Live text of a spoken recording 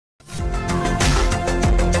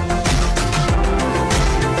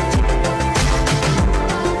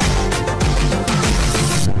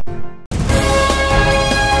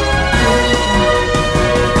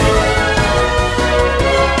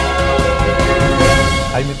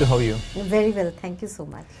Hi Mitu, how are you? Very well, thank you so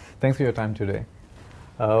much. Thanks for your time today.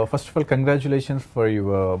 First of all, congratulations for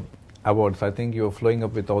your awards. I think you're flowing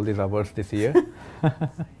up with all these awards this year.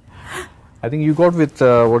 I think you got with,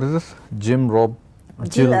 what is this? Jill Robb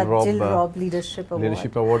Leadership Award.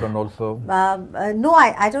 Leadership Award, and also... no,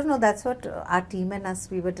 I don't know. That's what our team and us,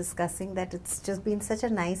 we were discussing, that it's just been such a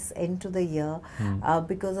nice end to the year.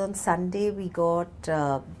 Because on Sunday we got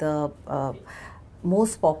the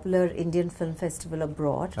most popular Indian film festival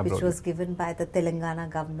abroad, which was given by the Telangana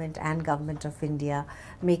government and Government of India,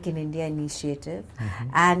 Make in India initiative.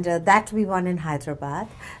 And that we won in Hyderabad.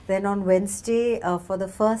 Then on Wednesday, for the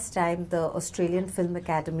first time, the Australian Film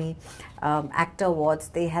Academy Actor Awards,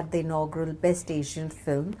 they had the inaugural Best Asian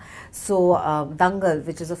Film. So Dangal,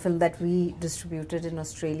 which is a film that we distributed in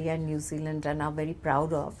Australia and New Zealand and are very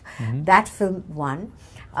proud of, that film won.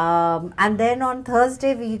 And then on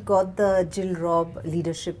Thursday we got the Jill Robb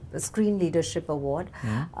Screen Leadership Award,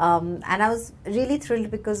 and I was really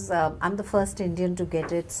thrilled because I'm the first Indian to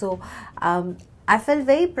get it. So I felt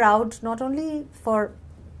very proud, not only for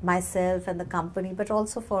myself and the company, but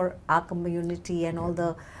also for our community and all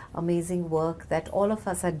the amazing work that all of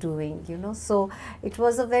us are doing, you know. So it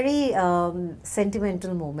was a very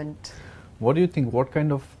sentimental moment. What do you think, what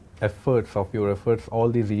kind of efforts all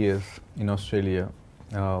these years in Australia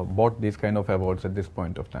bought these kind of awards at this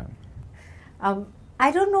point of time?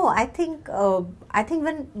 I don't know. I think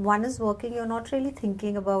when one is working, you're not really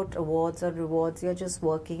thinking about awards or rewards. You're just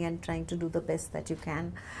working and trying to do the best that you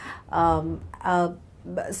can.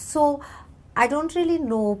 So I don't really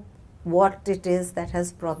know what it is that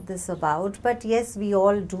has brought this about, but yes, we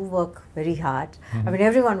all do work very hard. I mean,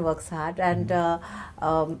 everyone works hard, and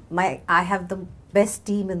I have the best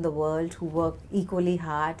team in the world who work equally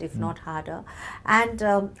hard, if not harder. And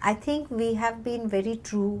I think we have been very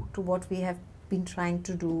true to what we have been trying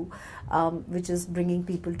to do, which is bringing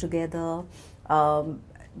people together,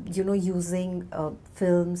 you know, using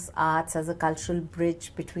films, arts as a cultural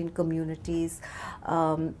bridge between communities,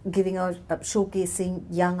 giving out, showcasing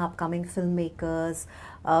young upcoming filmmakers,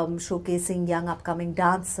 showcasing young upcoming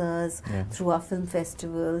dancers through our film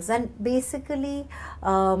festivals, and basically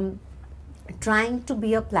trying to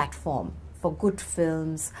be a platform for good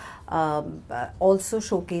films, also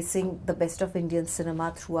showcasing the best of Indian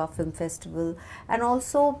cinema through our film festival, and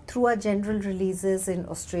also through our general releases in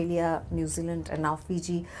Australia, New Zealand and now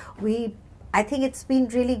Fiji. I think it's been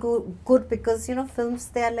really good because, you know, films,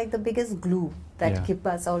 they are like the biggest glue that keep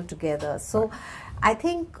us all together. So I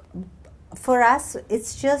think for us,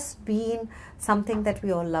 it's just been something that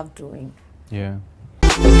we all love doing. Yeah.